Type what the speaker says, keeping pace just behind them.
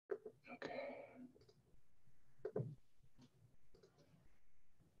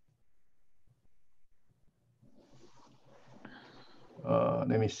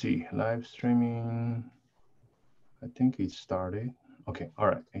see, live streaming. I think it started. Okay, all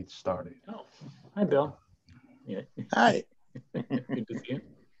right, it started. Oh, hi, Bill. Yeah. Hi. Good to see you.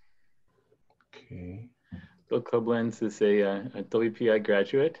 Okay. Bill Koblenz is a WPI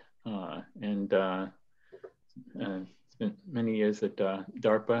graduate and spent many years at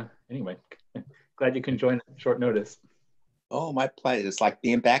DARPA. Anyway, glad you can join at short notice. Oh, my pleasure. It's like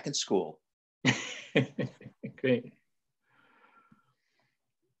being back in school. Great.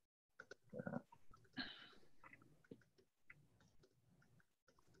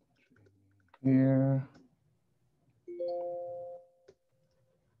 Here.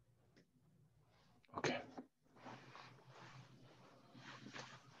 Okay.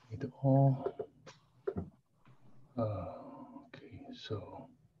 It all. Okay, so.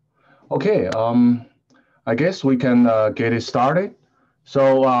 Okay, I guess we can get it started.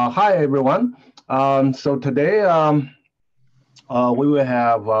 So hi everyone. So today we will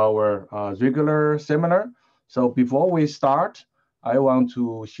have our regular seminar. So before we start, I want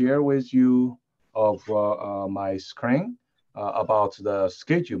to share with you of my screen about the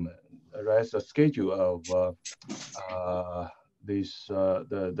schedule, right? The schedule of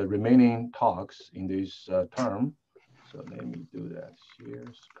the remaining talks in this term. So let me do that.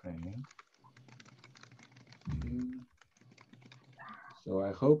 Share screen. Okay. So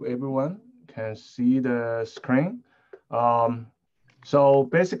I hope everyone can see the screen. So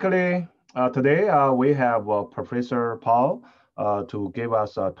basically, today we have Professor Paul to give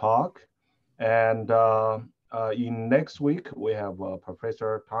us a talk. And in next week, we have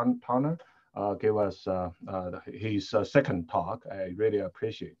Professor Tanner give us his second talk. I really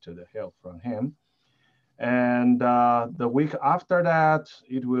appreciate the help from him. And the week after that,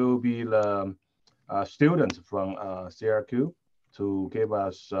 it will be the students from CRQ to give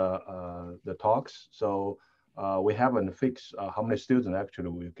us the talks. So we haven't fixed how many students actually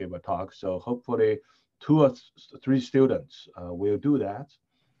will give a talk. So hopefully 2 or 3 students will do that.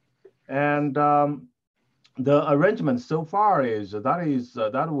 And the arrangement so far is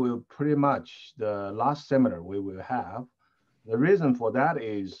that will pretty much the last seminar we will have. The reason for that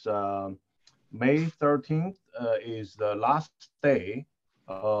is May 13th is the last day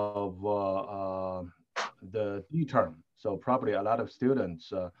of the D term. So probably a lot of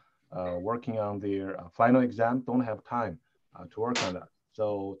students working on their final exam don't have time to work on that.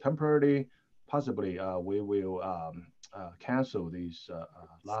 So temporarily, possibly we will cancel this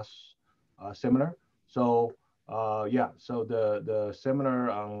last seminar. So yeah, so the seminar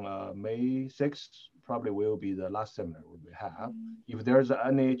on May 6th probably will be the last seminar we will have. If there's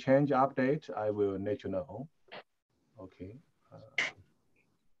any change update, I will let you know. Okay.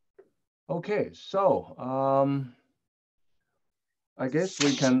 Okay, so I guess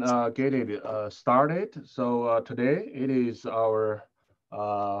we can get it started. So today it is our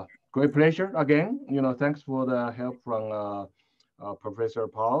great pleasure again. Thanks for the help from Professor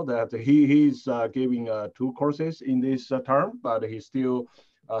Paul that he's giving 2 courses in this term, but he still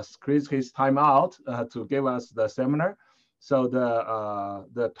squeezed his time out to give us the seminar. So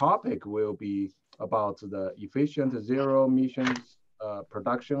the topic will be about the efficient zero emissions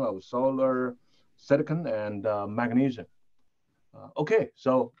production of solar silicon and magnesium. Okay,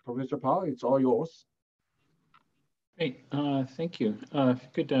 so Professor Powell, it's all yours. Great, thank you. If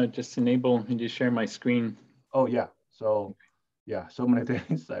you could just enable me to share my screen. Oh yeah, so yeah, so many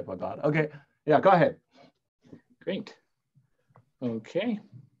things I forgot. Okay, yeah, go ahead. Great. Okay.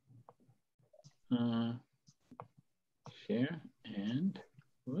 Share and,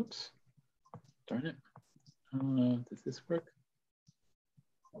 whoops, darn it. Does this work?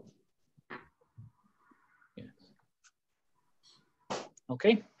 Yes.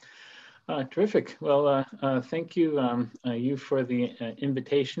 Okay. Terrific. Well, thank you, you for the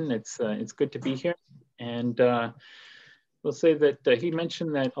invitation. It's good to be here. And we'll say that he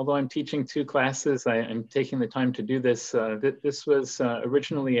mentioned that although I'm teaching 2 classes, I'm taking the time to do this. This was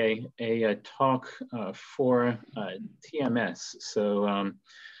originally a talk for TMS. So,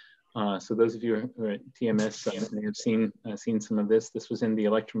 so those of you who are at TMS may have seen some of this. This was in the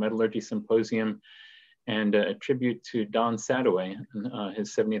Electrometallurgy Symposium, and a tribute to Don Sadoway,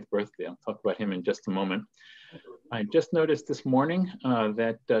 his 70th birthday. I'll talk about him in just a moment. I just noticed this morning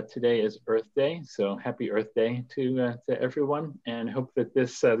that today is Earth Day, so happy Earth Day to everyone, and hope that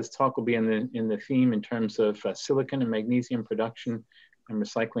this talk will be in the theme in terms of silicon and magnesium production and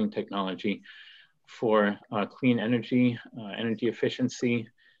recycling technology for clean energy, energy efficiency,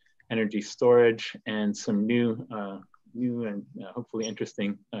 energy storage, and some new and hopefully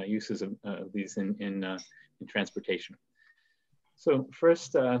interesting uses of these in transportation. So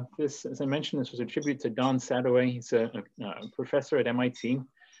first, this, as I mentioned, this was a tribute to Don Sadoway. He's a professor at MIT.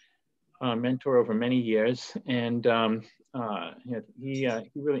 mentor over many years, and he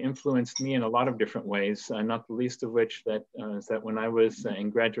really influenced me in a lot of different ways. Not the least of which is that when I was in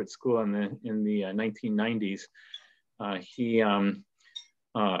graduate school in the 1990s, he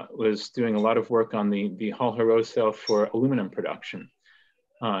was doing a lot of work on the Hall-Héroult cell for aluminum production.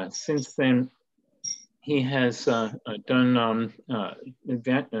 Since then, he has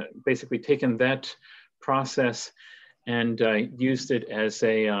basically taken that process and used it as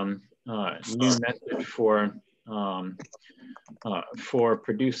a new method for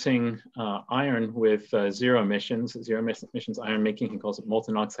producing iron with zero emissions iron making. He calls it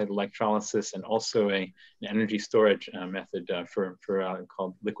molten oxide electrolysis, and also an energy storage method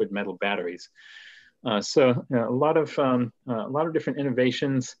called liquid metal batteries. So a lot of different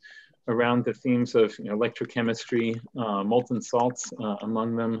innovations around the themes of electrochemistry, molten salts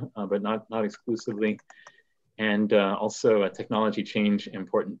among them, but not exclusively, and also a technology change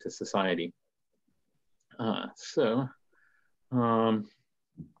important to society. Let's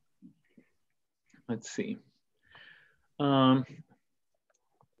see. Let's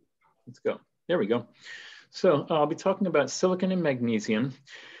go. There we go. So I'll be talking about silicon and magnesium.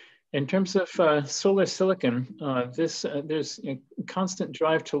 In terms of solar silicon, there's a constant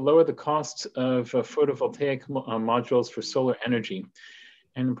drive to lower the costs of photovoltaic modules for solar energy.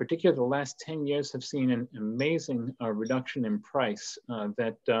 And in particular, the last 10 years have seen an amazing reduction in price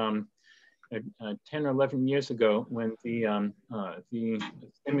that 10 or 11 years ago, when the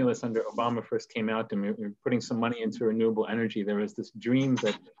stimulus under Obama first came out and we were putting some money into renewable energy, there was this dream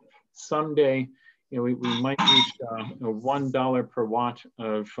that someday we might reach $1 per watt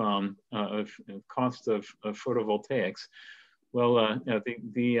of cost of photovoltaics. Well,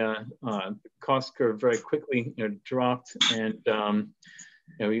 the cost curve very quickly dropped, and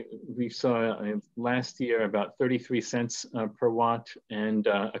we saw last year about 33 cents per watt, and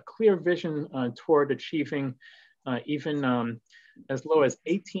a clear vision toward achieving even as low as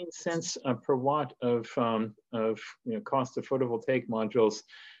 18 cents per watt of cost of photovoltaic modules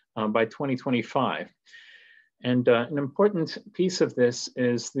by 2025. And an important piece of this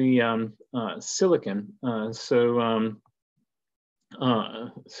is the silicon.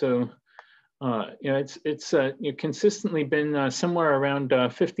 It's consistently been somewhere around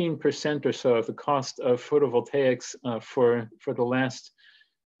 15% or so of the cost of photovoltaics for the last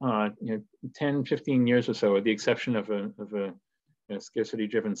 10, 15 years or so, with the exception of a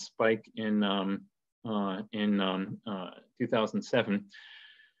scarcity-driven spike in 2007.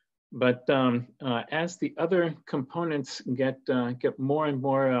 But as the other components get more and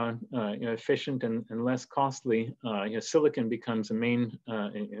more efficient and less costly, silicon becomes a main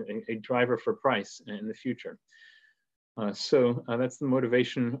a driver for price in the future. So that's the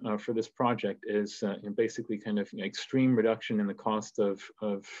motivation for this project, is basically kind of extreme reduction in the cost of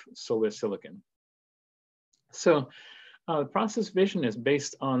solar silicon. So the process vision is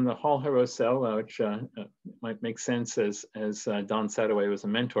based on the Hall-Héroult cell, which might make sense as Don Sadoway was a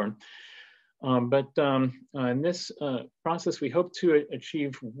mentor. But in this process, we hope to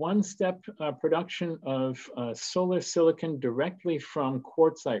achieve one-step production of solar silicon directly from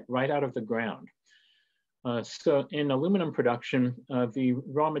quartzite right out of the ground. So in aluminum production, the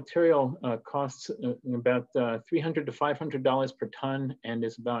raw material costs about $300 to $500 per ton, and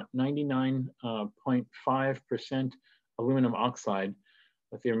is about 99.5% aluminum oxide,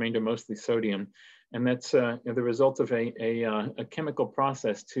 with the remainder mostly sodium. And that's the result of a chemical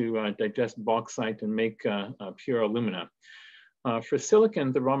process to digest bauxite and make pure alumina. For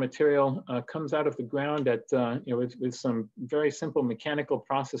silicon, the raw material comes out of the ground at with some very simple mechanical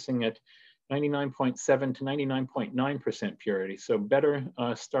processing at 99.7 to 99.9% purity, so better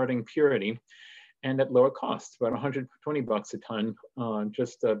starting purity, and at lower cost, about $120 a ton,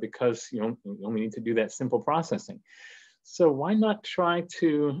 just because you only need to do that simple processing. So why not try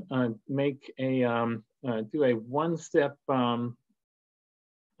to make do a one-step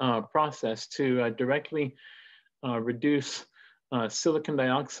process to directly reduce silicon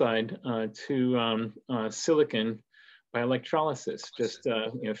dioxide to silicon by electrolysis? Just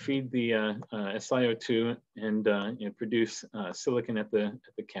feed the SiO2 and produce silicon at the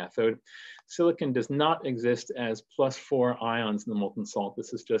cathode. Silicon does not exist as +4 ions in the molten salt.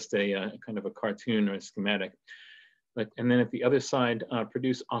 This is just a kind of a cartoon or a schematic. And then at the other side,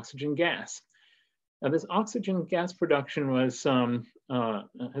 produce oxygen gas. Now, this oxygen gas production has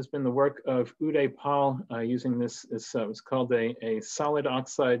been the work of Uday Pal using this what's called a solid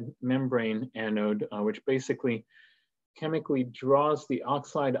oxide membrane anode, which basically chemically draws the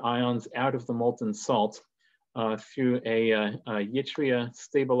oxide ions out of the molten salt through a yttria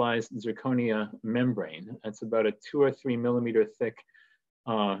stabilized zirconia membrane. That's about a 2 or 3 millimeter thick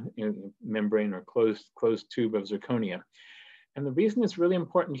membrane or closed tube of zirconia. And the reason it's really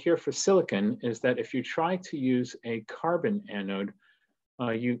important here for silicon is that if you try to use a carbon anode,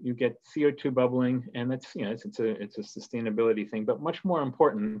 you get CO2 bubbling, and that's, it's a sustainability thing. But much more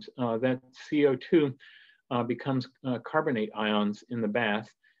important, that CO2 becomes carbonate ions in the bath,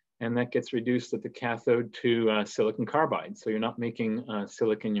 and that gets reduced at the cathode to silicon carbide. So you're not making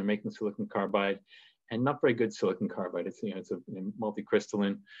silicon, you're making silicon carbide, and not very good silicon carbide. It's it's a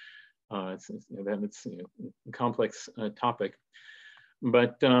multicrystalline. It's a complex topic,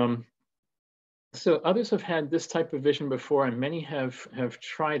 but so others have had this type of vision before, and many have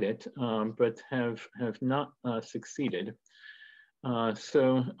tried it, but have not succeeded.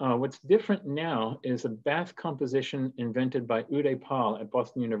 So what's different now is a bath composition invented by Uday Pal at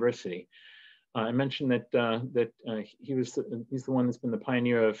Boston University. I mentioned that he's the one that's been the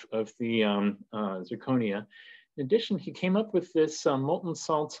pioneer of the zirconia. In addition, he came up with this molten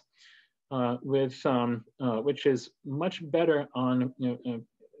salt which is much better on,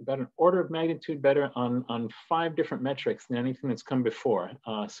 about an order of magnitude better on 5 different metrics than anything that's come before.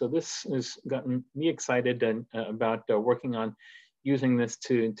 So this has gotten me excited and about working on using this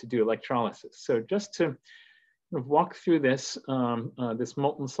to do electrolysis. So just to walk through this, this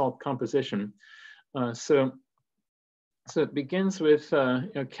molten salt composition. So it begins with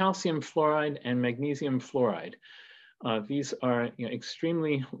calcium fluoride and magnesium fluoride. These are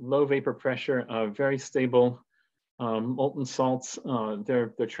extremely low vapor pressure, very stable molten salts.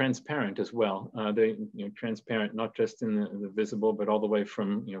 They're transparent as well. They're transparent not just in the visible, but all the way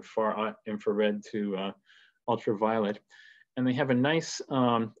from far infrared to ultraviolet. And they have a nice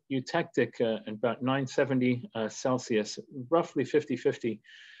eutectic at about 970 Celsius, roughly 50-50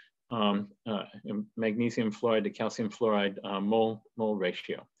 magnesium fluoride to calcium fluoride mole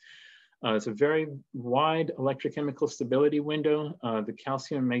ratio. It's a very wide electrochemical stability window. The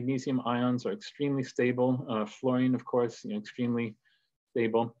calcium and magnesium ions are extremely stable. Fluorine, of course, extremely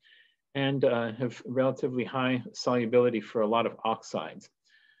stable, and have relatively high solubility for a lot of oxides.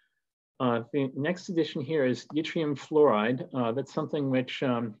 The next addition here is yttrium fluoride. That's something which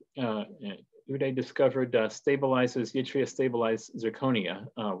Uday discovered stabilizes yttria-stabilized zirconia.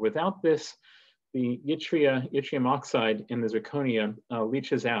 Without this, the yttrium oxide in the zirconia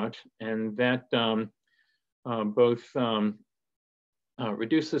leaches out, and that both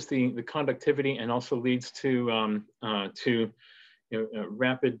reduces the conductivity and also leads to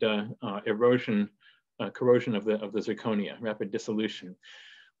rapid erosion, corrosion of the zirconia, rapid dissolution.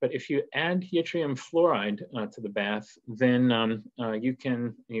 But if you add yttrium fluoride to the bath, then you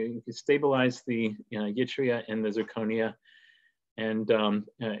can stabilize the yttria and the zirconia, and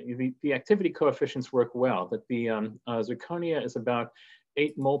the activity coefficients work well. That the zirconia is about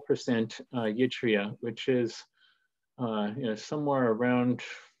 8 mole% yttria, which is somewhere around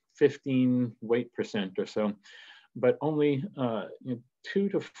 15 weight% or so, but only 2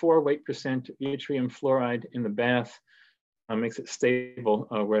 to 4 weight% yttrium fluoride in the bath makes it stable,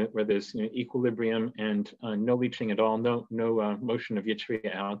 where there's equilibrium and no leaching at all, no motion of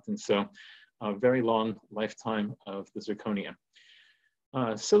yttria out, and so a very long lifetime of the zirconia.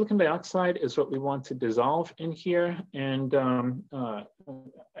 Silicon dioxide is what we want to dissolve in here, and I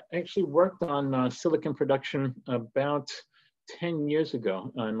actually worked on silicon production about 10 years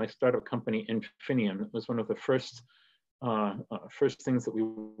ago in my startup company, Infinium. It was one of the first things that we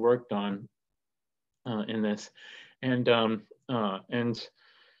worked on in this. And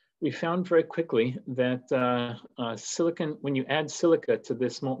we found very quickly that silicon, when you add silica to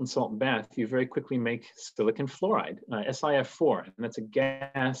this molten salt bath, you very quickly make silicon fluoride, SiF4, and that's a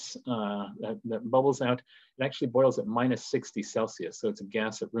gas that bubbles out. It actually boils at -60 Celsius, so it's a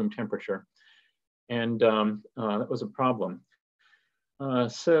gas at room temperature. And that was a problem.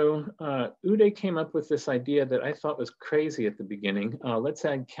 So Uday came up with this idea that I thought was crazy at the beginning. Let's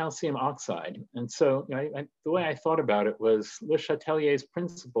add calcium oxide. And so the way I thought about it was Le Chatelier's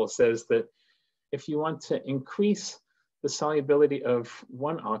principle says that if you want to increase the solubility of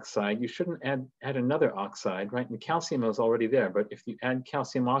one oxide, you shouldn't add another oxide, right? And calcium is already there, but if you add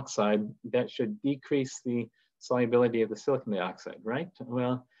calcium oxide, that should decrease the solubility of the silicon dioxide, right?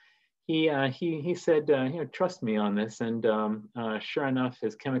 Well, he said, trust me on this, and sure enough,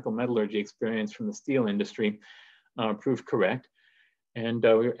 his chemical metallurgy experience from the steel industry proved correct, and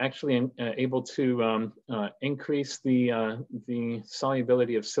we were actually able to increase the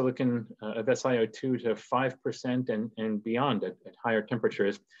solubility of silicon of SiO2 to 5% and beyond at higher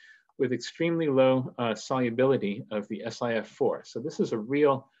temperatures, with extremely low solubility of the SiF4. So this is a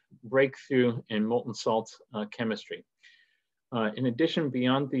real breakthrough in molten salt chemistry. In addition,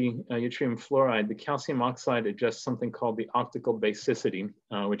 beyond the yttrium fluoride, the calcium oxide adjusts something called the optical basicity,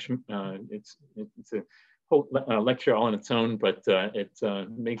 which it's a whole lecture all on its own, but it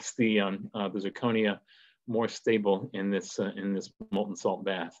makes the zirconia more stable in this molten salt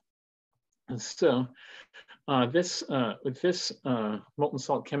bath. So with this molten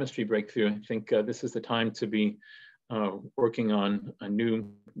salt chemistry breakthrough, I think this is the time to be working on a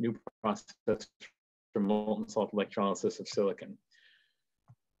new process for molten salt electrolysis of silicon.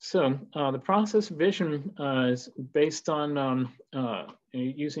 So the process vision is based on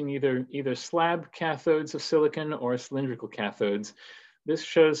using either slab cathodes of silicon or cylindrical cathodes. This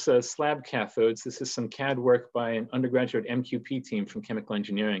shows slab cathodes. This is some CAD work by an undergraduate MQP team from chemical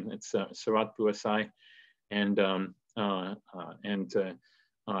engineering. It's Sarat Bouassai and Alex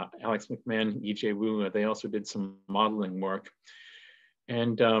McMahon, EJ Wu. They also did some modeling work.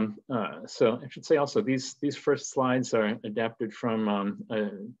 And so I should say also, these first slides are adapted from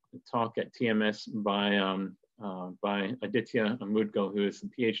a talk at TMS by Aditya Mudgal, who is a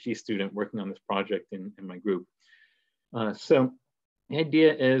PhD student working on this project in my group. So the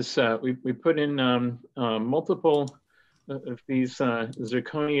idea is we put in multiple of these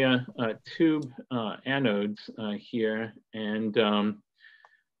zirconia tube anodes here, and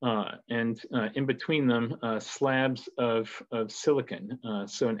in between them slabs of silicon.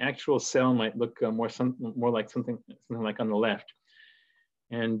 So an actual cell might look more like something like on the left.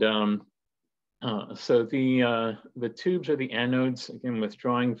 And so the tubes are the anodes, again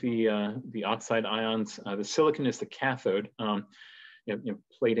withdrawing the oxide ions. The silicon is the cathode,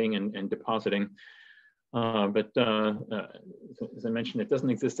 plating and depositing. But as I mentioned, it doesn't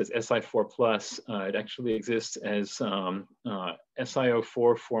exist as Si4+. It actually exists as SiO4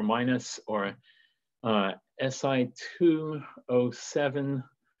 4- or Si2O7.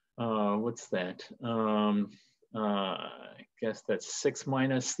 What's that? I guess that's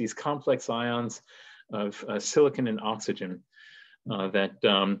 6-. These complex ions of silicon and oxygen that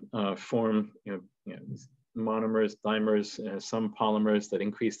form monomers, dimers, some polymers that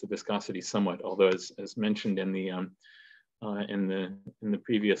increase the viscosity somewhat. Although, as mentioned in the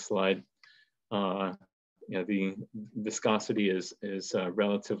previous slide, the viscosity is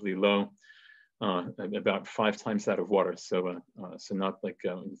relatively low, about 5 times that of water. So so not like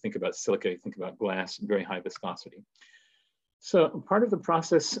when you think about silica, you think about glass, very high viscosity. So part of the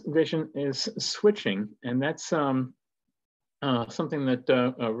process vision is switching, and that's something that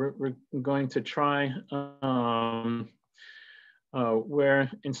we're going to try,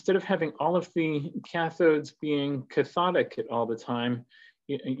 where instead of having all of the cathodes being cathodic at all the time,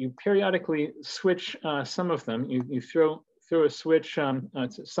 you periodically switch some of them. You throw a switch to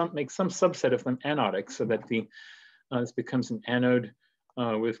make some subset of them anodic, so that this becomes an anode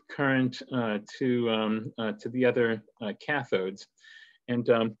with current to the other cathodes. And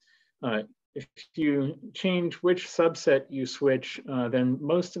if you change which subset you switch, then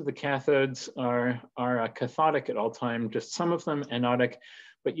most of the cathodes are cathodic at all time, just some of them anodic,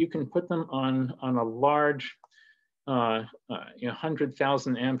 but you can put them on a large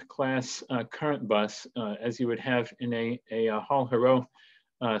 100,000 amp class current bus, as you would have in a Hall-Héroult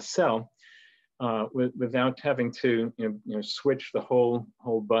cell, without having to switch the whole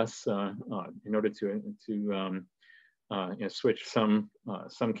bus in order to switch some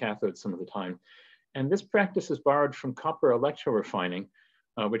cathodes some of the time. And this practice is borrowed from copper electrorefining,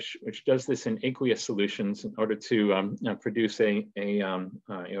 which does this in aqueous solutions in order to produce a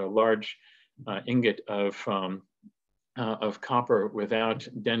large ingot of copper without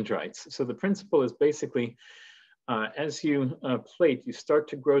dendrites. So the principle is basically, as you plate, you start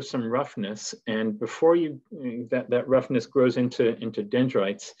to grow some roughness, and before that roughness grows into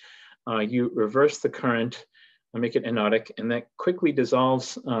dendrites, you reverse the current, make it anodic, and that quickly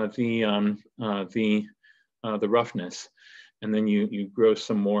dissolves the roughness. And then you grow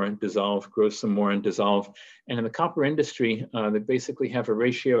some more and dissolve, grow some more and dissolve. And in the copper industry, they basically have a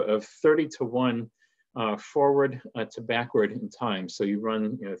ratio of 30:1 forward to backward in time. So you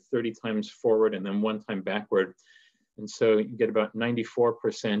run 30 times forward and then 1 time backward. And so you get about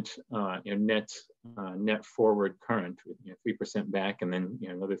 94% net forward current, with 3% back, and then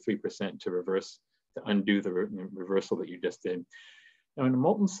another 3% to reverse, to undo the reversal that you just did. Now in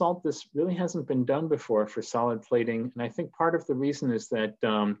molten salt, this really hasn't been done before for solid plating. And I think part of the reason is that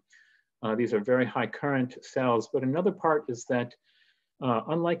these are very high current cells, but another part is that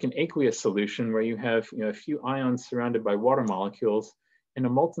unlike an aqueous solution where you have a few ions surrounded by water molecules, in a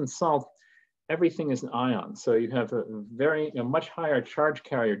molten salt, everything is an ion. So you have a much higher charge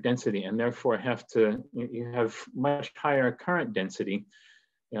carrier density, and therefore you have much higher current density.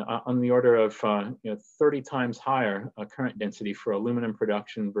 on the order of 30 times higher current density for aluminum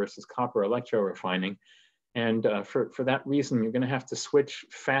production versus copper electrorefining. And for that reason, you're going to have to switch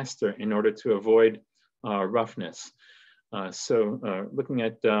faster in order to avoid roughness. So looking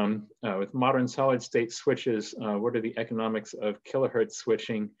at with modern solid state switches, what are the economics of kilohertz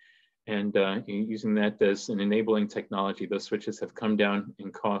switching? And using that as an enabling technology, those switches have come down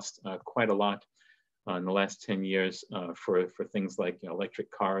in cost quite a lot in the last 10 years for things like electric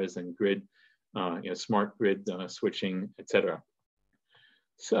cars and grid, smart grid switching, et cetera.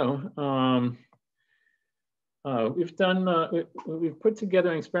 So we've put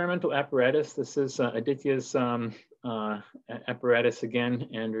together an experimental apparatus. This is Aditya's apparatus again,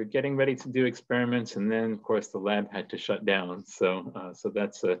 and we're getting ready to do experiments. And then, of course, the lab had to shut down. So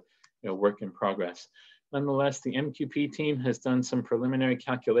that's a work in progress. Nonetheless, the MQP team has done some preliminary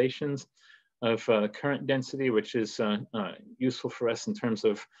calculations of current density, which is useful for us in terms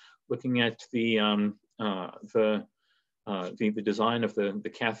of looking at the design of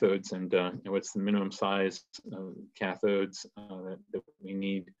the cathodes and what's the minimum size cathodes that we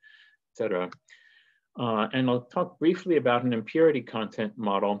need, et cetera. And I'll talk briefly about an impurity content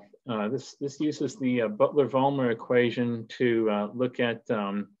model. This uses the Butler-Volmer equation to look at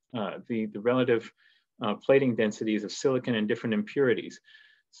the relative plating densities of silicon and different impurities.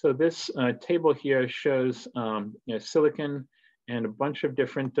 So this table here shows silicon and a bunch of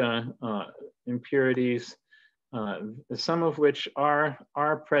different impurities, some of which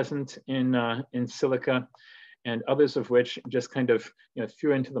are present in silica, and others of which just kind of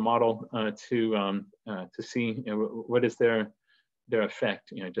threw into the model to see what is their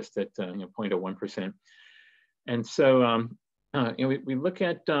effect, just at 0.01%. And so we look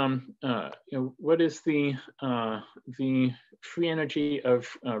at what is the free energy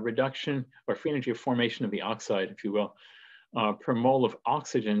of reduction, or free energy of formation of the oxide, if you will, per mole of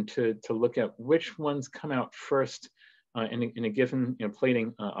oxygen to look at which ones come out first in a given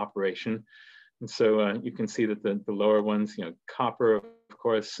plating operation. And so you can see that the lower ones, copper, of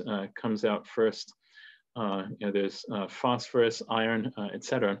course, comes out first. There's phosphorus, iron, et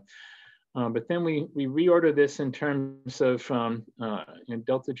cetera. But then we reorder this in terms of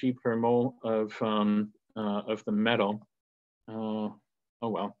delta G per mole of the metal. Oh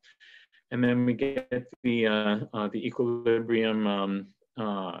well. And then we get the equilibrium,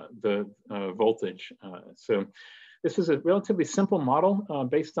 the voltage. So this is a relatively simple model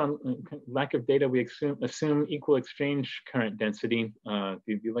based on lack of data. We assume equal exchange current density.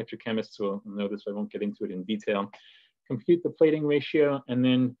 The electrochemists will know this, so I won't get into it in detail. Compute the plating ratio, and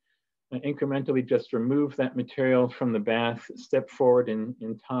then incrementally just remove that material from the bath, step forward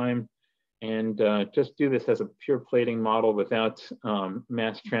in time, and just do this as a pure plating model without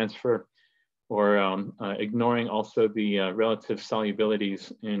mass transfer, or ignoring also the relative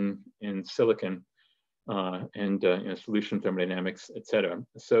solubilities in silicon and solution thermodynamics, et cetera.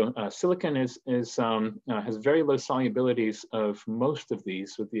 So silicon has very low solubilities of most of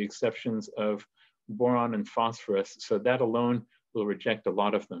these, with the exceptions of boron and phosphorus. So that alone will reject a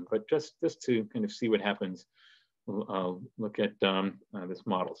lot of them. But just to kind of see what happens, we'll look at this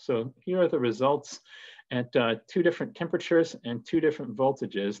model. So here are the results at 2 different temperatures and 2 different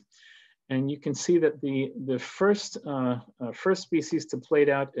voltages. And you can see that the first species to plate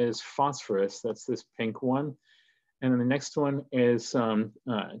out is phosphorus. That's this pink one. And then the next one is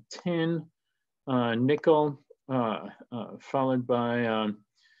tin, nickel, followed by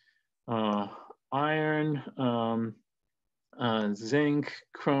iron, zinc,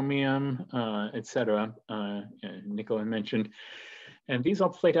 chromium, et cetera. Nickel I mentioned. And these all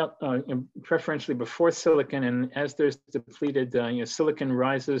plate out preferentially before silicon, and as there's depleted, silicon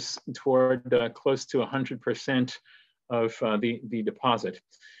rises toward close to 100% of the deposit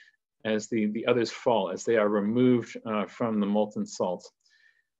as the others fall, as they are removed from the molten salts.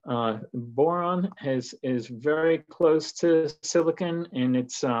 Boron is very close to silicon in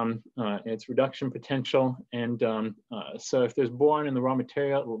its reduction potential, and so if there's boron in the raw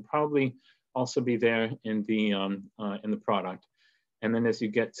material, it will probably also be there in the product. And then as you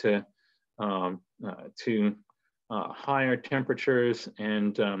get to higher temperatures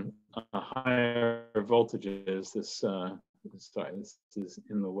and higher voltages, this is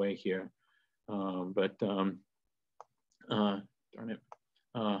in the way here, darn it,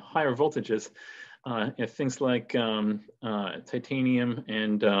 higher voltages, things like titanium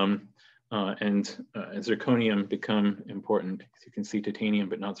and zirconium become important. You can see titanium,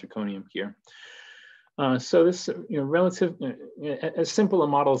 but not zirconium here. So this, relative, as simple a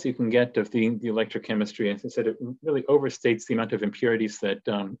model as you can get of the electrochemistry. As I said, it really overstates the amount of impurities that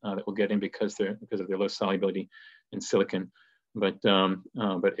that we'll get in because of their low solubility in silicon. but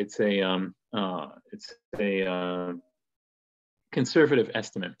it's a conservative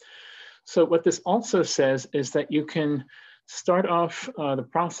estimate. So what this also says is that you can start off the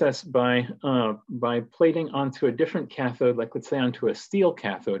process by plating onto a different cathode, like let's say onto a steel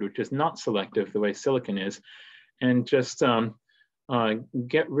cathode, which is not selective the way silicon is, and just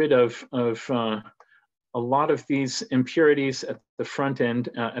get rid of a lot of these impurities at the front end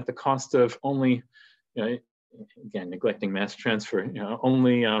at the cost of only, again, neglecting mass transfer,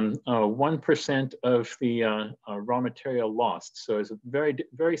 only 1% of the raw material lost. So it's a very,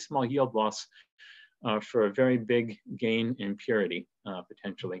 very small yield loss for a very big gain in purity,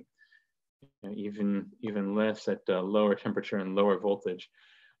 potentially, even less at lower temperature and lower voltage.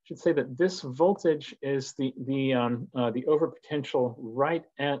 I should say that this voltage is the overpotential right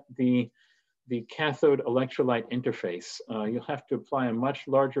at the cathode electrolyte interface. You'll have to apply a much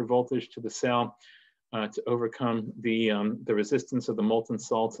larger voltage to the cell to overcome the resistance of the molten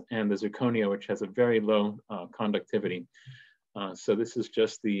salt and the zirconia, which has a very low conductivity. So this is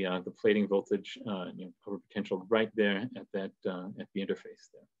just the plating voltage overpotential right there at the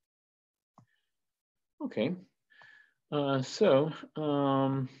interface there. Okay,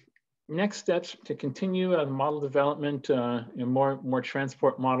 next steps to continue the model development, more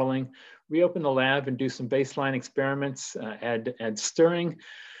transport modeling, reopen the lab and do some baseline experiments, add stirring.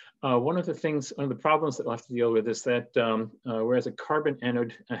 One of the problems that we'll have to deal with is that whereas a carbon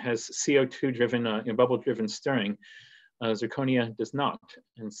anode has CO2-driven, bubble-driven stirring, zirconia does not.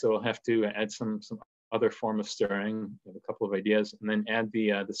 And so we'll have to add some other form of stirring, a couple of ideas, and then add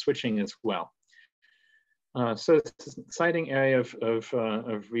the switching as well. So it's an exciting area of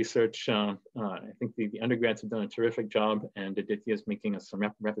research. I think the undergrads have done a terrific job, and Aditya is making some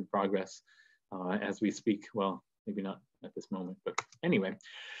rapid progress as we speak. Well, maybe not at this moment, but anyway.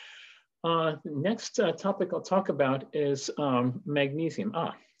 Next topic I'll talk about is magnesium.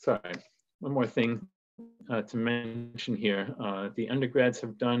 Sorry, one more thing to mention here. The undergrads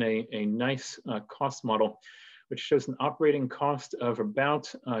have done a nice cost model, which shows an operating cost of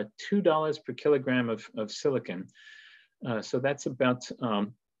about $2 per kilogram of silicon. So that's about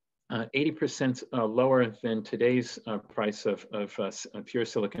 80% lower than today's price of pure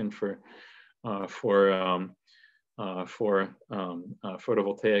silicon for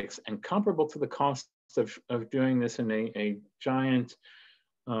photovoltaics, and comparable to the cost of doing this in a giant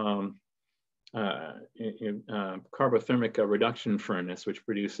carbothermic reduction furnace, which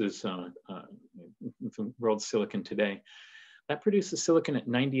produces the world's silicon today. That produces silicon at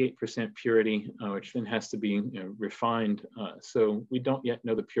 98% purity, which then has to be refined. So we don't yet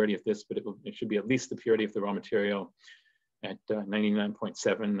know the purity of this, but it should be at least the purity of the raw material at 99.7,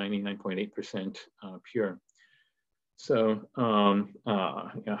 99.8% pure. So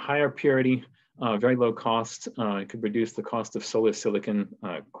higher purity, very low cost. It could reduce the cost of solar silicon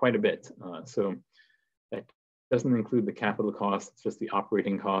quite a bit. So that doesn't include the capital cost, it's just the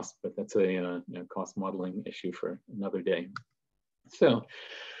operating cost, but that's a cost modeling issue for another day. So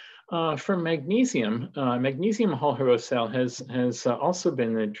for magnesium, magnesium Hall-Héroult cell has also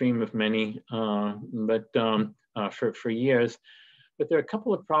been the dream of many, for years. But there are a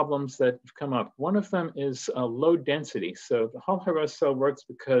couple of problems that have come up. One of them is low density. So the Hall-Héroult cell works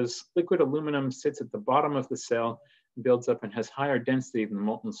because liquid aluminum sits at the bottom of the cell, builds up, and has higher density than the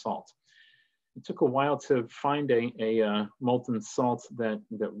molten salt. It took a while to find a molten salt that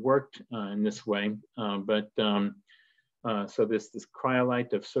worked in this way, so this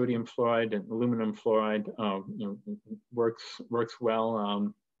cryolite of sodium fluoride and aluminum fluoride works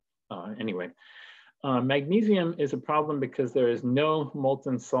well. Anyway. Magnesium is a problem because there is no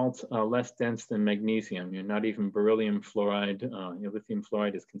molten salt less dense than magnesium. Not even beryllium fluoride, lithium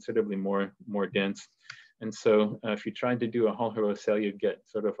fluoride is considerably more dense. And so if you tried to do a Hall-Héroult cell, you'd get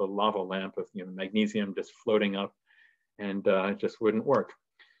sort of a lava lamp of magnesium just floating up, and it just wouldn't work.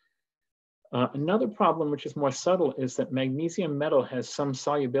 Another problem, which is more subtle, is that magnesium metal has some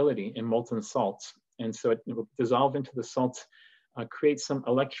solubility in molten salts. And so it will dissolve into the salts, creates some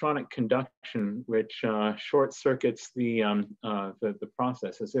electronic conduction, which short circuits the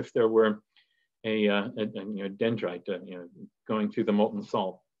process, as if there were a dendrite going through the molten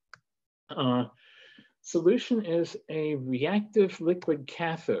salt. Solution is a reactive liquid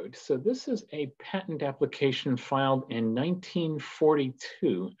cathode. So this is a patent application filed in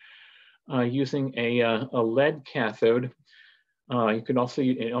 1942 using a lead cathode. It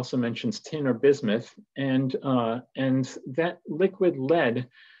also mentions tin or bismuth, and that liquid lead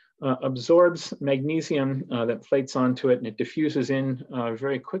absorbs magnesium that plates onto it, and it diffuses in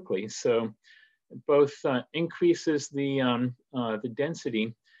very quickly. So it both increases the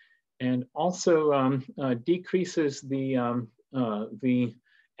density and also decreases the the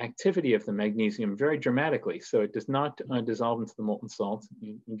activity of the magnesium very dramatically. So it does not dissolve into the molten salt.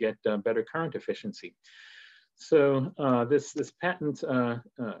 You get better current efficiency. So this patent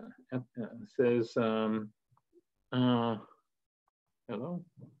says, hello,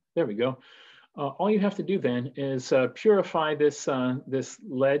 there we go. All you have to do then is purify this this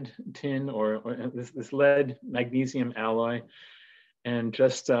lead tin or this lead magnesium alloy, and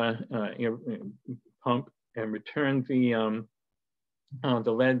just pump and return the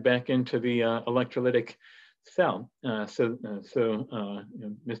lead back into the electrolytic cell. So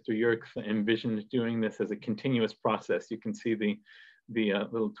Mr. Yerkes envisioned doing this as a continuous process. You can see the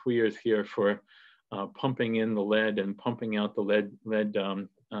little tweers here for pumping in the lead and pumping out the lead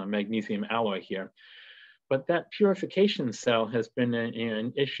magnesium alloy here. But that purification cell has been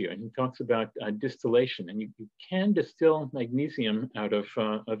an issue, and he talks about distillation, and you can distill magnesium out of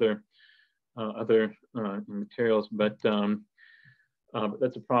other materials, but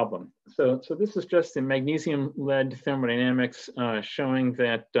that's a problem. So this is just in magnesium lead thermodynamics, showing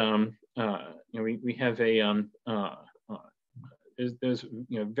that we have a there's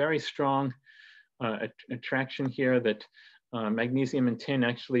very strong attraction here, that magnesium and tin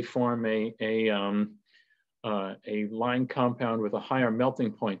actually form a line compound with a higher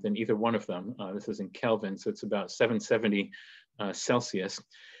melting point than either one of them. This is in Kelvin, so it's about 770 Celsius.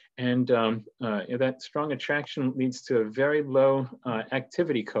 And that strong attraction leads to a very low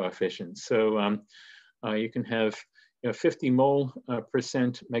activity coefficient. So you can have 50 mole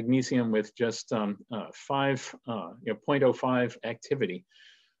percent magnesium with just 0.05 activity.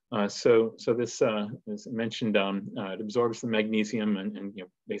 So this, as mentioned, it absorbs the magnesium and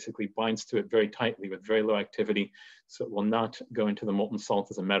basically binds to it very tightly with very low activity, so it will not go into the molten salt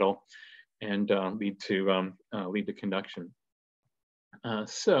as a metal and lead to conduction.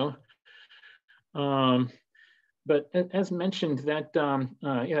 But as mentioned, that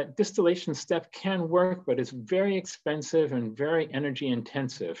distillation step can work, but it's very expensive and very energy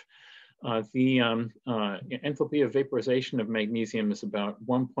intensive. The enthalpy of vaporization of magnesium is about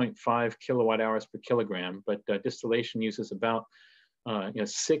 1.5 kilowatt hours per kilogram, but distillation uses about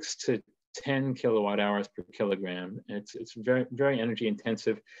 6 to 10 kilowatt hours per kilogram. It's very, very energy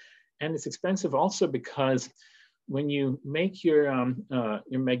intensive, and it's expensive also because when you make your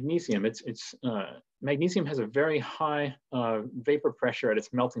magnesium, magnesium has a very high vapor pressure at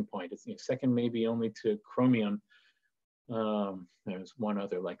its melting point. It's second maybe only to chromium. There's one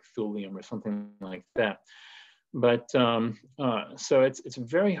other like thulium or something like that. But so it's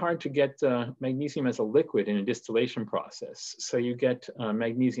very hard to get magnesium as a liquid in a distillation process. So you get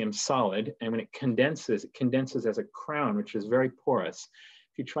magnesium solid, and when it condenses as a crown, which is very porous.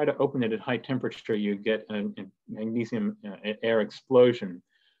 If you try to open it at high temperature, you get a magnesium air explosion.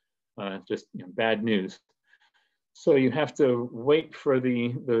 Just bad news. So you have to wait for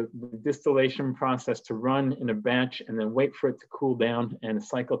the distillation process to run in a batch, and then wait for it to cool down. And the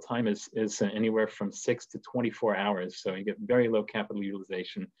cycle time is anywhere from 6 to 24 hours. So you get very low capital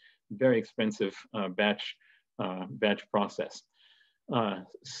utilization, very expensive batch process.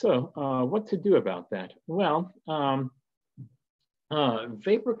 So what to do about that? Well,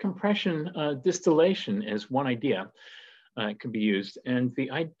 vapor compression distillation is one idea. It can be used, and the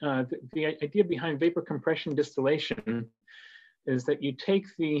idea behind vapor compression distillation is that you take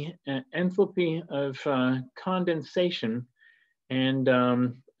the enthalpy of condensation and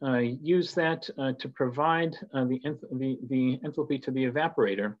use that to provide the enthalpy to the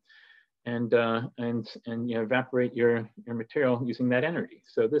evaporator, and evaporate your material using that energy.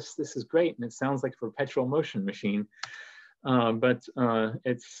 So this is great, and it sounds like a perpetual motion machine. But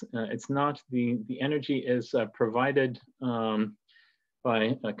it's not. The energy is provided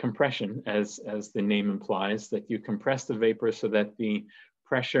by compression, as the name implies, that you compress the vapor so that the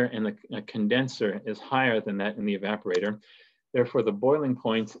pressure in the condenser is higher than that in the evaporator. Therefore, the boiling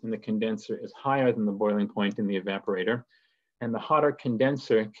point in the condenser is higher than the boiling point in the evaporator. And the hotter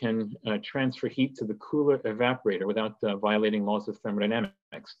condenser can transfer heat to the cooler evaporator without violating laws of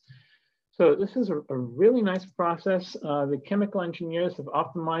thermodynamics. So this is a really nice process. The chemical engineers have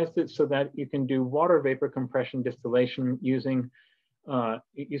optimized it so that you can do water vapor compression distillation using an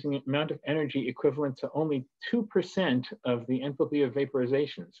amount of energy equivalent to only 2% of the enthalpy of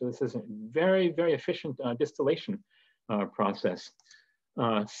vaporization. So this is a very, very efficient distillation process.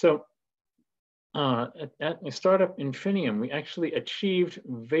 So at a startup Infinium, we actually achieved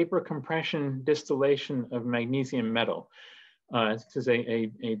vapor compression distillation of magnesium metal. This is a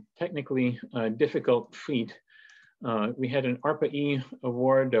technically difficult feat. We had an ARPA-E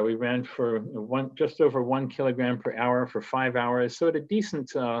award. We ran for just over 1 kilogram per hour for 5 hours. So at a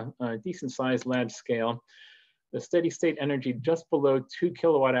decent sized lab scale, the steady state energy just below 2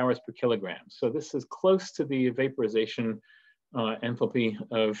 kilowatt hours per kilogram. So this is close to the vaporization enthalpy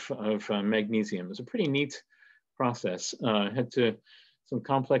of magnesium. It's a pretty neat process. Had to some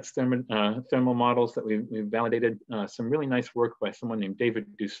complex thermal models that we validated. Some really nice work by someone named David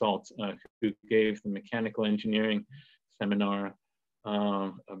Dussault, who gave the mechanical engineering seminar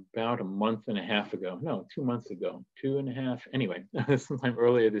about a month and a half ago. No, 2 months ago, 2.5. Anyway, sometime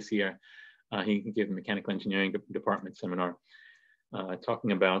earlier this year, he gave the mechanical engineering department seminar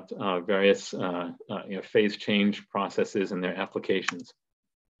talking about various phase change processes and their applications.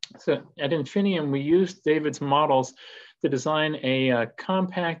 So at Infinium, we used David's models to design a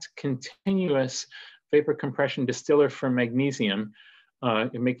compact, continuous vapor compression distiller for magnesium,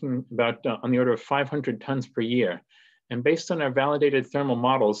 making about on the order of 500 tons per year. And based on our validated thermal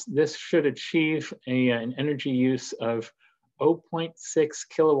models, this should achieve an energy use of 0.6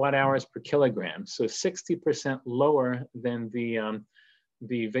 kilowatt hours per kilogram, so 60% lower than the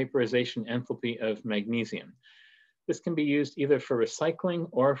vaporization enthalpy of magnesium. This can be used either for recycling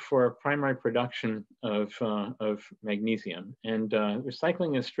or for primary production of magnesium. And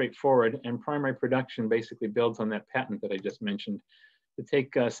recycling is straightforward, and primary production basically builds on that patent that I just mentioned, to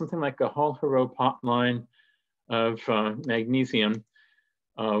take something like a Hall-Héroult pot line of magnesium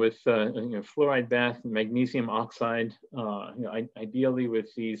with fluoride bath, magnesium oxide, ideally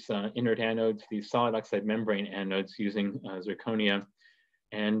with these inert anodes, these solid oxide membrane anodes using zirconia,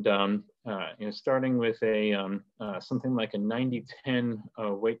 and starting with a something like a 90-10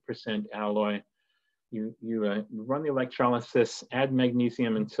 weight percent alloy. You run the electrolysis, add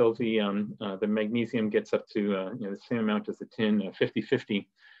magnesium until the magnesium gets up to the same amount as the tin 50-50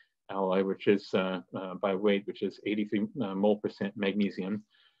 alloy, which is by weight, which is 83 mole percent magnesium.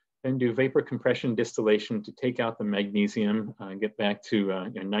 Then do vapor compression distillation to take out the magnesium, get back to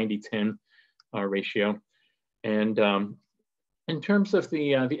 90-10 ratio. And in terms of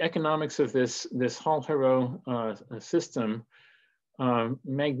the economics of this Hall-Héroult system,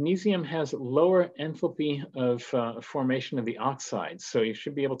 magnesium has lower enthalpy of formation of the oxides. So you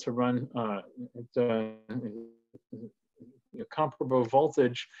should be able to run comparable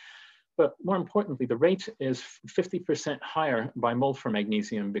voltage. But more importantly, the rate is 50% higher by mole for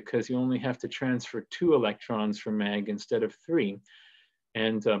magnesium, because you only have to transfer 2 electrons for mag instead of 3.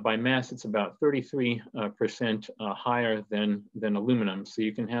 And by mass, it's about 33% higher than aluminum. So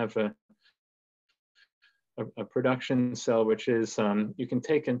you can have a production cell, which is, you can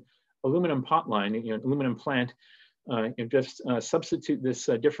take an aluminum pot line, aluminum plant, and just substitute this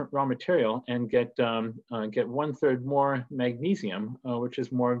different raw material and get 1/3 more magnesium, which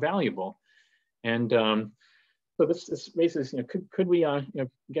is more valuable. And so this raises, could we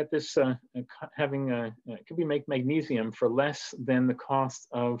get this could we make magnesium for less than the cost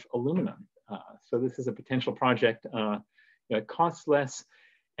of aluminum? So this is a potential project. It costs less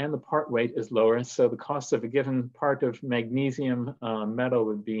and the part weight is lower. So the cost of a given part of magnesium metal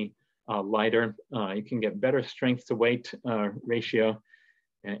would be lighter. You can get better strength to weight ratio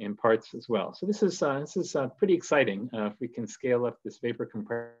in parts as well. So this is pretty exciting if we can scale up this vapor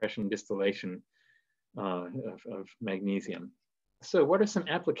compression distillation of magnesium. So what are some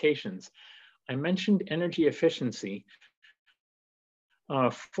applications? I mentioned energy efficiency.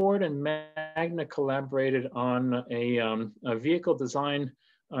 Ford and Magna collaborated on a vehicle design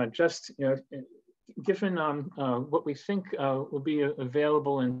given what we think will be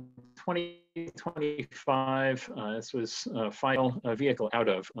available in 2025. This was final vehicle out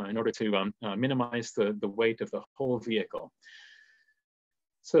of in order to minimize the weight of the whole vehicle.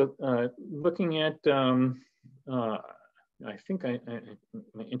 So looking at, I think my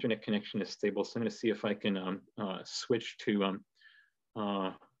internet connection is stable, so I'm going to see if I can switch to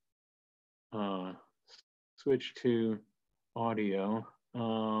audio.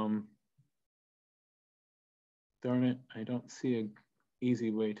 Darn it, I don't see an easy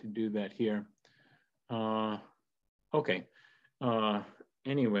way to do that here. Okay,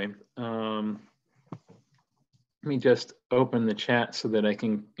 anyway, let me just open the chat so that I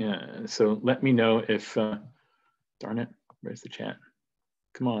can, so let me know if, darn it, where's the chat?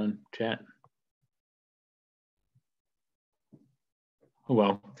 Come on, chat. Oh,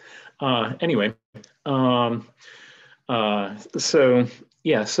 well, anyway, so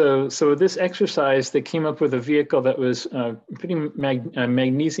yeah, so this exercise, they came up with a vehicle that was pretty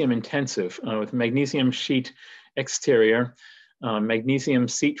magnesium intensive with magnesium sheet exterior, magnesium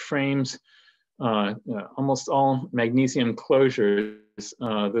seat frames, almost all magnesium closures.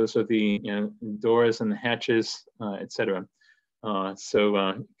 Those are the doors and the hatches, etc. So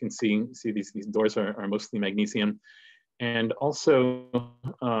you can see these doors are mostly magnesium, and also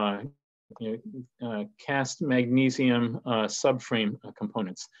cast magnesium subframe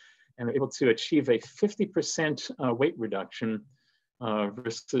components, and are able to achieve a 50% weight reduction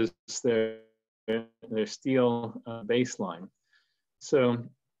versus their steel baseline. So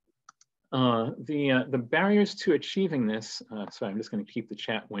the barriers to achieving this, sorry, I'm just going to keep the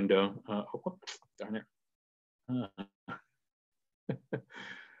chat window, oh, darn it.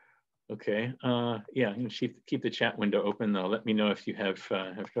 Okay, yeah, I'm going to keep the chat window open though. Let me know if you have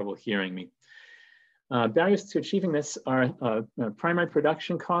trouble hearing me. Barriers to achieving this are primary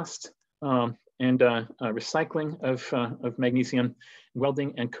production cost and recycling of magnesium,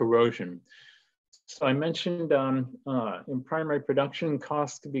 welding, and corrosion. So I mentioned in primary production,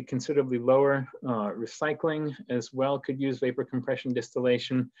 costs could be considerably lower. Recycling as well could use vapor compression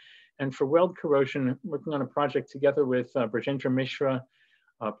distillation. And for weld corrosion, working on a project together with Brajendra Mishra,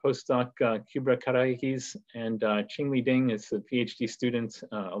 postdoc Kubra Karaikis, and Qingli Ding is a PhD student,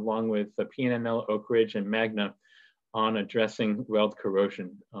 along with PNNL, Oak Ridge, and Magna on addressing weld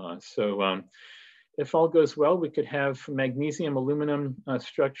corrosion. If all goes well, we could have magnesium aluminum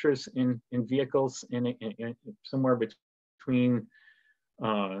structures in vehicles in somewhere between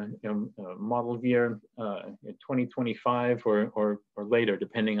model year 2025 or later,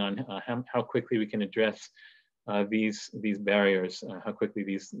 depending on how quickly we can address these barriers, how quickly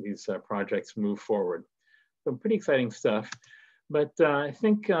these projects move forward. So pretty exciting stuff. But I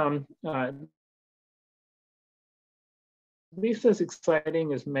think at least as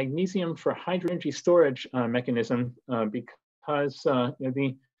exciting as magnesium for hydro energy storage mechanism, because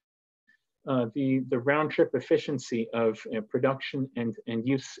the round trip efficiency of production and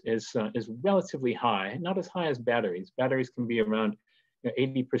use is relatively high, not as high as batteries. Batteries can be around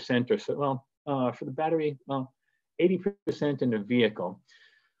 80% or so. Well, for the battery, 80% in a vehicle.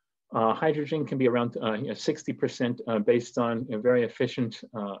 Hydrogen can be around 60% based on very efficient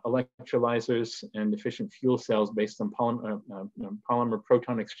electrolyzers and efficient fuel cells based on polymer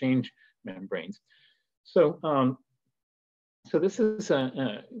proton exchange membranes. So, so this is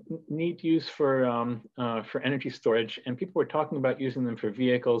a neat use for energy storage, and people were talking about using them for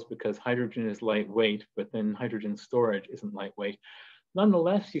vehicles because hydrogen is lightweight, but then hydrogen storage isn't lightweight.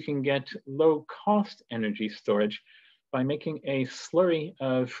 Nonetheless, you can get low-cost energy storage by making a slurry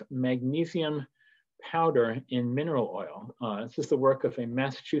of magnesium powder in mineral oil. This is the work of a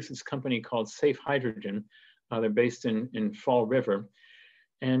Massachusetts company called Safe Hydrogen. They're based in Fall River.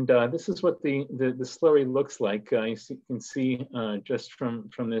 And this is what the slurry looks like. You can see just from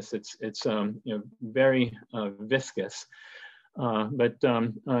this, it's very viscous. But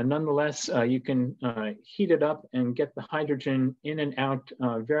nonetheless, you can heat it up and get the hydrogen in and out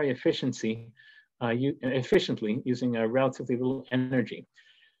very efficiently using relatively little energy.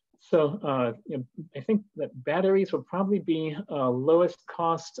 So I think that batteries will probably be lowest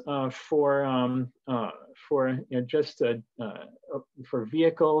cost for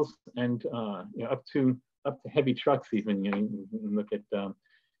vehicles and up to heavy trucks even. You can look at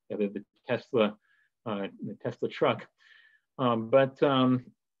the Tesla truck. But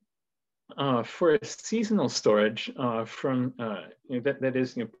for seasonal storage that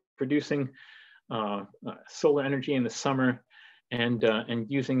is producing solar energy in the summer and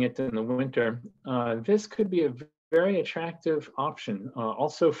using it in the winter, this could be a very attractive option.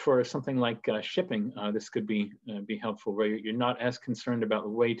 Also for something like shipping, this could be helpful, where you're not as concerned about the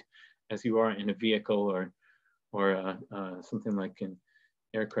weight as you are in a vehicle or something like an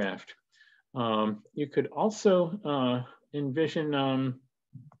aircraft. You could also envision,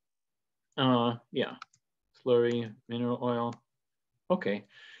 slurry, mineral oil. Okay.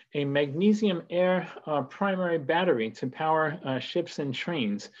 A magnesium air primary battery to power ships and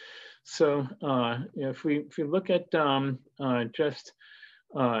trains. So if we look at just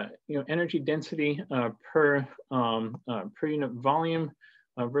energy density per unit volume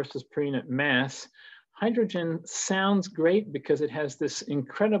versus per unit mass, hydrogen sounds great because it has this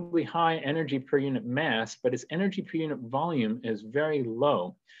incredibly high energy per unit mass, but its energy per unit volume is very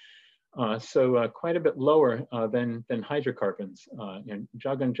low. So quite a bit lower than hydrocarbons.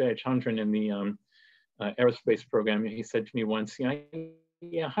 Jagan Jayachandran in the aerospace program, he said to me once,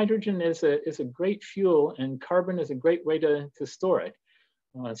 yeah, hydrogen is a great fuel and carbon is a great way to store it.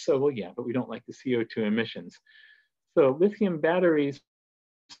 So, well, yeah, but we don't like the CO2 emissions. So lithium batteries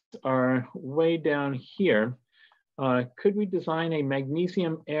are way down here. Could we design a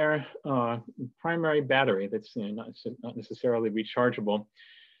magnesium air primary battery that's not necessarily rechargeable?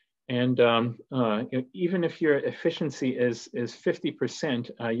 And even if your efficiency is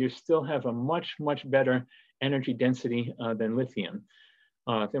 50%, you still have a much better energy density than lithium.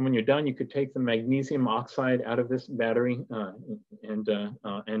 Then when you're done, you could take the magnesium oxide out of this battery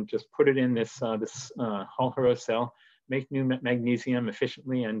and just put it in this Hall-Héroult cell, make new magnesium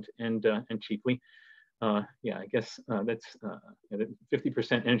efficiently and cheaply. Yeah, I guess that's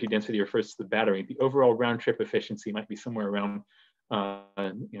 50% energy density refers to the battery. The overall round trip efficiency might be somewhere around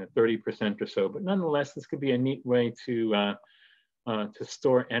 30% or so. But nonetheless, this could be a neat way to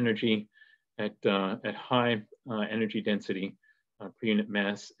store energy at high energy density per unit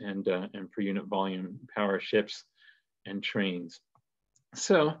mass and per unit volume, power ships and trains.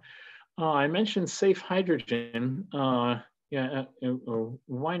 So I mentioned safe hydrogen. Yeah,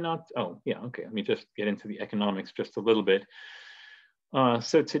 why not? Oh, yeah, okay, let me just get into the economics just a little bit.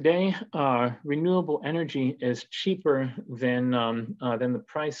 So today, renewable energy is cheaper than the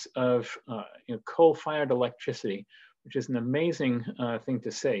price of coal-fired electricity, which is an amazing thing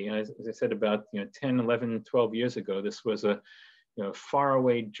to say. As I said, about 10, 11, 12 years ago, this was a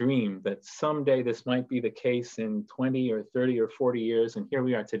faraway dream that someday this might be the case in 20 or 30 or 40 years, and here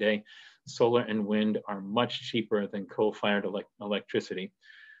we are today. Solar and wind are much cheaper than coal-fired electricity.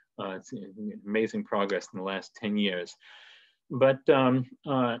 It's amazing progress in the last 10 years. But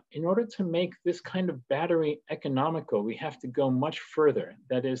in order to make this kind of battery economical, we have to go much further.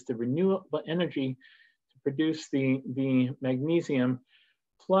 That is, the renewable energy to produce the magnesium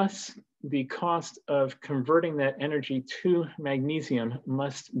plus the cost of converting that energy to magnesium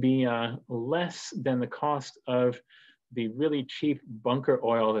must be less than the cost of the really cheap bunker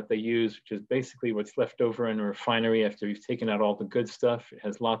oil that they use, which is basically what's left over in a refinery after you've taken out all the good stuff. It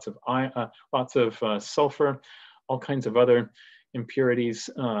has lots of sulfur, all kinds of other impurities.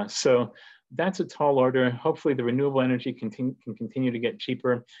 So that's a tall order. Hopefully the renewable energy can continue to get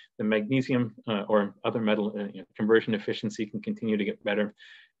cheaper. The magnesium or other metal conversion efficiency can continue to get better.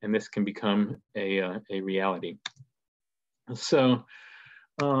 And this can become a reality. So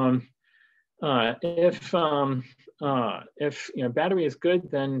if battery is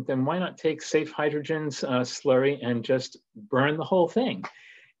good, then why not take safe hydrogen's slurry and just burn the whole thing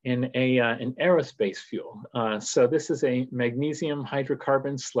in an aerospace fuel. So this is a magnesium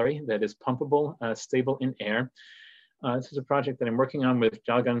hydrocarbon slurry that is pumpable, stable in air. This is a project that I'm working on with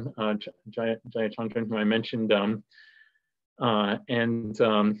Jagan Jayachandran, who I mentioned.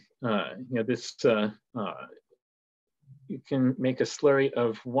 This you can make a slurry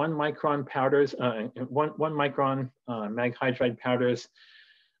of 1 micron powders, 1 micron mag hydride powders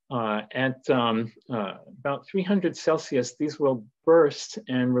at about 300 Celsius. These will burst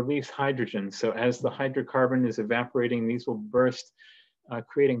and release hydrogen. So as the hydrocarbon is evaporating, these will burst,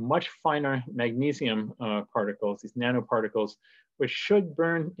 creating much finer magnesium particles, these nanoparticles, which should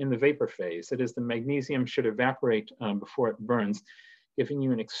burn in the vapor phase. That is, the magnesium should evaporate before it burns, giving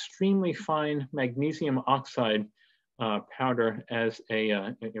you an extremely fine magnesium oxide powder as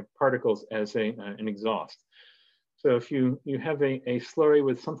particles as an exhaust. So if you have a slurry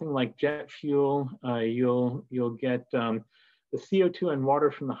with something like jet fuel, you'll get the CO2 and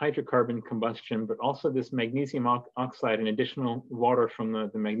water from the hydrocarbon combustion, but also this magnesium oxide and additional water from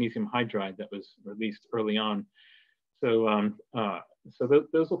the magnesium hydride that was released early on. So,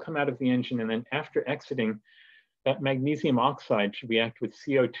 those will come out of the engine, and then after exiting, that magnesium oxide should react with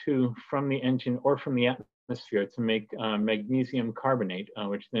CO2 from the engine or from the atmosphere to make magnesium carbonate,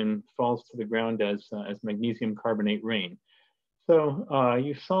 which then falls to the ground as magnesium carbonate rain. So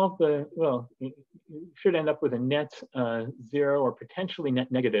you solve you should end up with a net 0 or potentially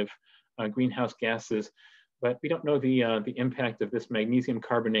net negative greenhouse gases, but we don't know the impact of this magnesium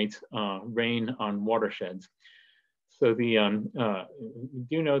carbonate rain on watersheds. So we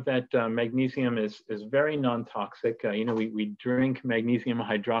do know that magnesium is very non-toxic. We drink magnesium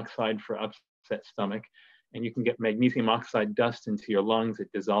hydroxide for upset stomach, and you can get magnesium oxide dust into your lungs. It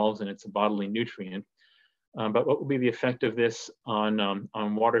dissolves and it's a bodily nutrient. But what will be the effect of this on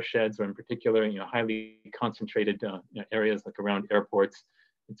watersheds, or in particular, highly concentrated areas like around airports,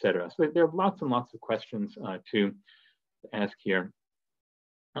 et cetera? So there are lots and lots of questions to ask here.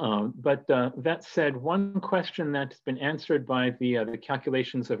 But that said, one question that's been answered by the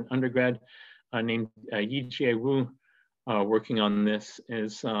calculations of an undergrad named Yijie Wu working on this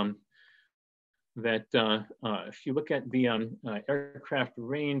is that if you look at the aircraft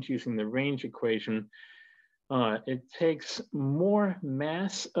range using the range equation, it takes more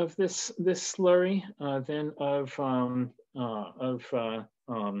mass of this slurry than of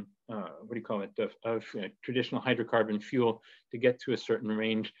traditional hydrocarbon fuel to get to a certain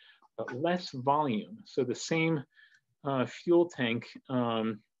range, but less volume. So the same fuel tank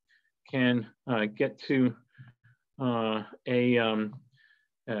can get to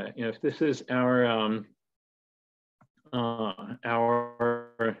if this is our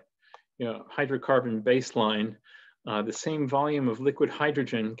our hydrocarbon baseline, the same volume of liquid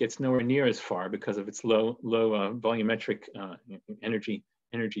hydrogen gets nowhere near as far because of its low volumetric energy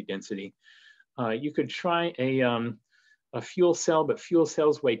density. You could try a fuel cell, but fuel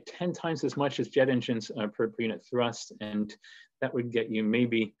cells weigh 10 times as much as jet engines per unit thrust, and that would get you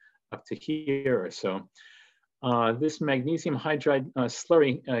maybe up to here or so. This magnesium hydride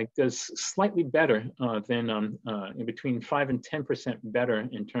slurry does slightly better than in between 5 and 10% better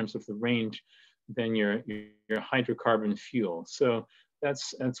in terms of the range than your hydrocarbon fuel. So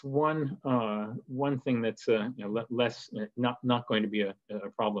that's one thing that's less not going to be a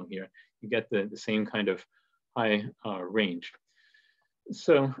problem here. You get the same kind of high range.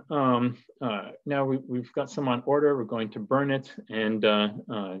 So now we've got some on order. We're going to burn it and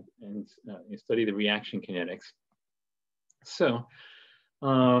study the reaction kinetics. So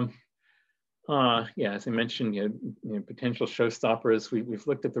yeah, as I mentioned, potential showstoppers. We've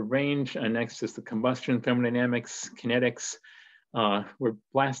looked at the range. Next is the combustion thermodynamics, kinetics. We're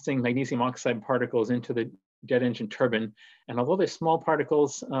blasting magnesium oxide particles into the jet engine turbine, and although they're small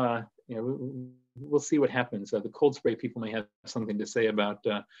particles, we'll see what happens. The cold spray people may have something to say about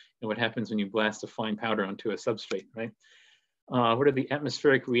what happens when you blast a fine powder onto a substrate, right? What are the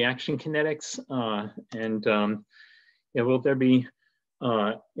atmospheric reaction kinetics? Will there be,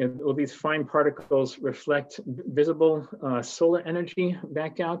 will these fine particles reflect visible solar energy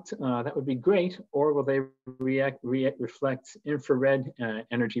back out? That would be great. Or will they reflect infrared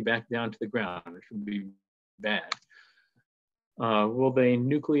energy back down to the ground, which would be bad. Will they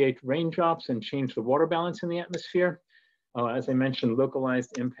nucleate raindrops and change the water balance in the atmosphere? As I mentioned,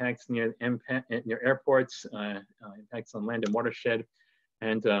 localized impacts near airports, impacts on land and watershed,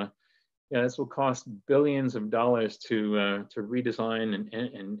 and this will cost billions of dollars to redesign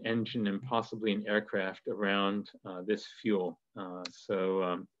an engine and possibly an aircraft around this fuel. Is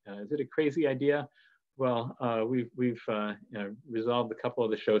it a crazy idea? Well, we've resolved a couple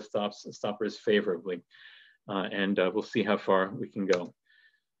of the showstoppers favorably. And we'll see how far we can go.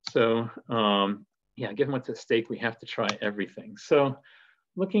 So yeah, given what's at stake, we have to try everything. So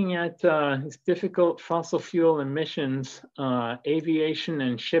looking at these difficult fossil fuel emissions, aviation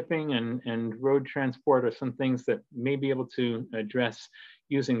and shipping and road transport are some things that may be able to address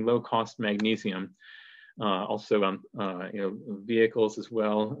using low-cost magnesium. Also, vehicles as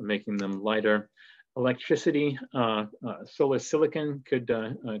well, making them lighter. Electricity, solar silicon could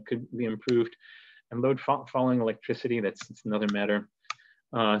be improved. And load following electricity, that's another matter.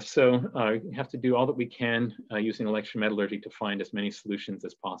 We have to do all that we can using electrometallurgy to find as many solutions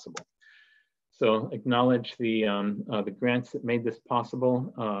as possible. So acknowledge the grants that made this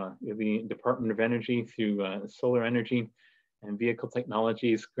possible, the Department of Energy through Solar Energy and Vehicle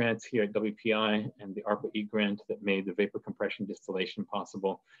Technologies grants here at WPI, and the ARPA-E grant that made the vapor compression distillation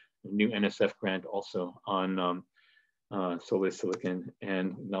possible, the new NSF grant also on solar silicon,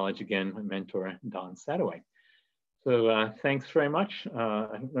 and acknowledge again my mentor, Don Sadoway. So thanks very much. I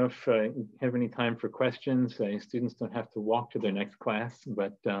don't know if you have any time for questions. Students don't have to walk to their next class,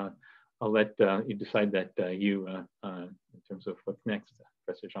 but I'll let you decide that in terms of what's next,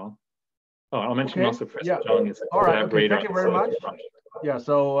 Professor Zhang. Oh, I'll mention also Professor Zhang is a collaborator. Thank you very much. Yeah,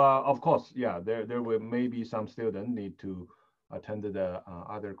 so of course, yeah, there will maybe some students need to attend the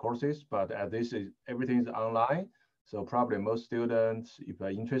other courses, but everything is online. So probably most students, if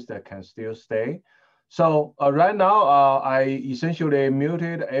they're interested, can still stay. So right now, I essentially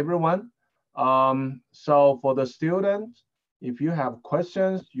muted everyone. So for the students, if you have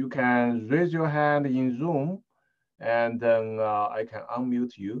questions, you can raise your hand in Zoom, and then I can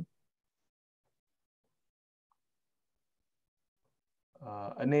unmute you.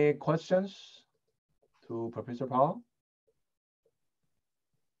 Any questions to Professor Powell?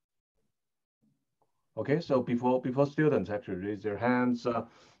 Okay, so before students actually raise their hands, I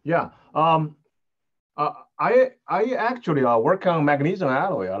actually work on magnesium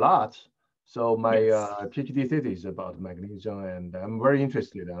alloy a lot. So my PhD thesis is about magnesium, and I'm very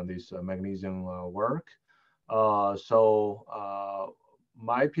interested in this magnesium work. My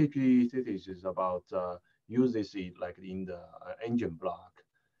PhD thesis is about use this like in the engine block,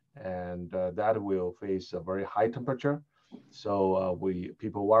 and that will face a very high temperature. So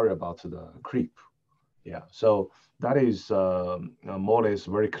people worry about the creep. Yeah, so that is more or less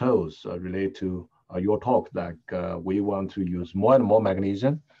very close related to your talk, like we want to use more and more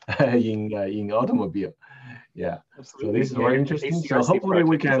magnesium in automobile. Yeah, absolutely. So this is very interesting. So hopefully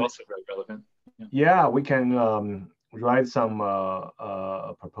we can also very relevant. Yeah, we can write some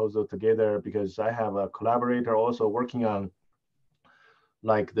proposal together, because I have a collaborator also working on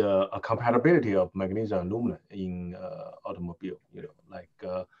like the compatibility of magnesium and aluminum in automobile, like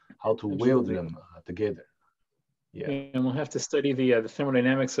how to weld them together. Yeah. And we'll have to study the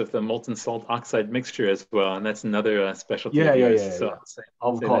thermodynamics of the molten salt oxide mixture as well, and that's another specialty of yours. So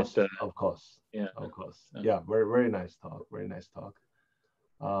of course. Yeah. Of course. Yeah. Very, very nice talk. Very nice talk.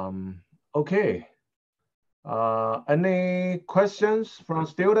 Okay. Any questions from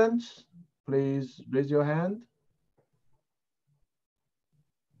students? Please raise your hand.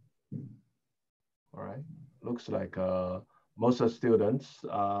 All right. Looks like most of the students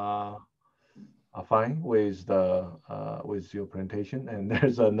are fine with your presentation, and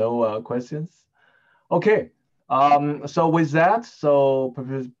there's no questions. Okay. So with that,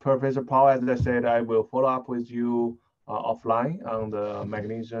 Professor Powell, as I said, I will follow up with you offline on the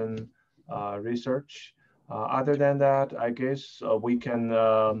magnesium research. Other than that, I guess we can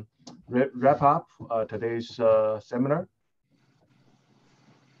wrap up today's seminar.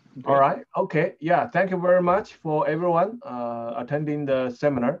 Okay. All right. Okay. Yeah. Thank you very much for everyone attending the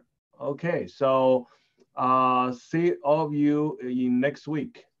seminar. Okay. So see all of you in next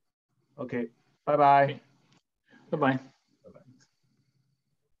week. Okay. Bye-bye. Bye-bye.